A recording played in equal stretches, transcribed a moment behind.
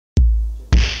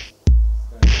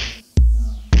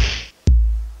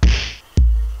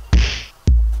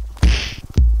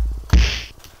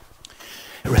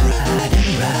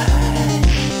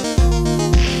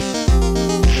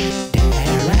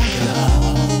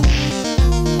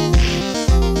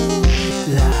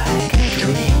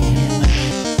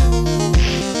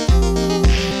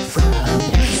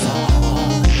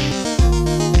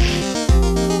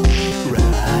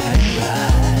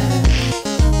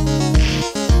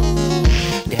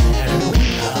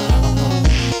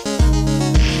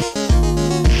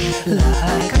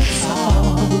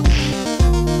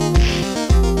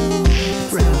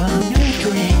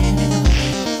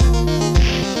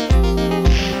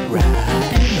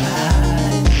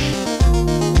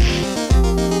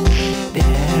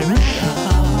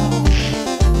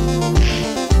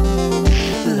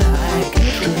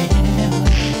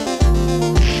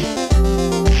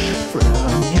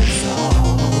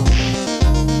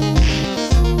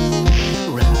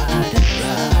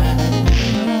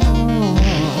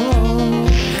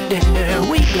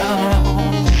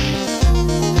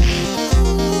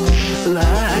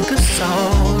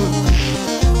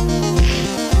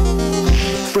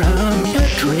from your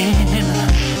dream.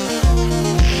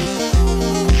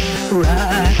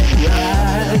 Ride,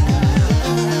 ride,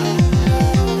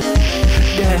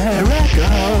 there I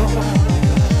go,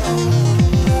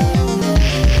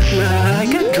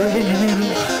 like a dream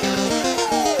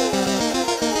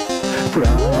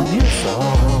from your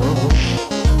soul.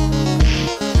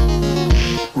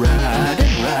 Ride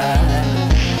and ride,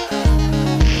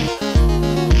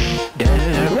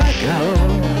 there I go,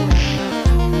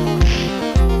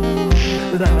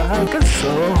 like a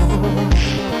soul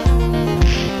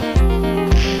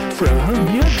from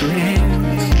your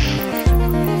dreams.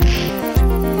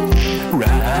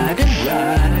 Ride and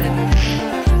ride,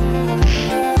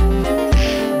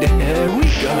 there we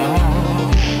go,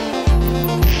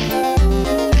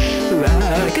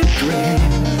 like a dream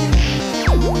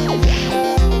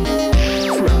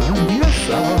from your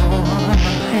soul.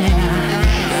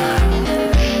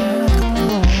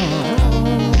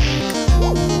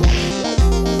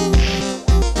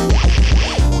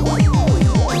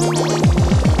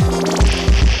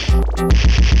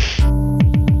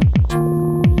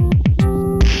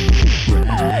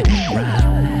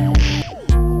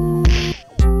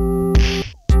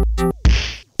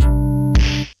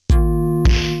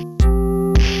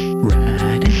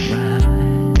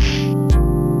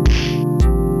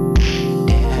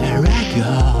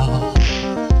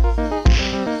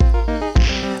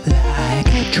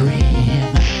 Like a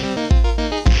dream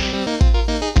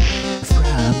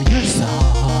from your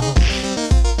soul.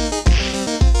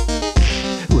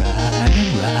 Ride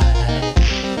and ride,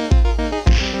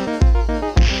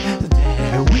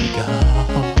 there we go,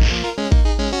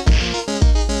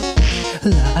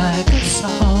 like a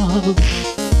soul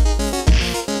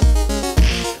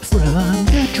from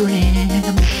your dream.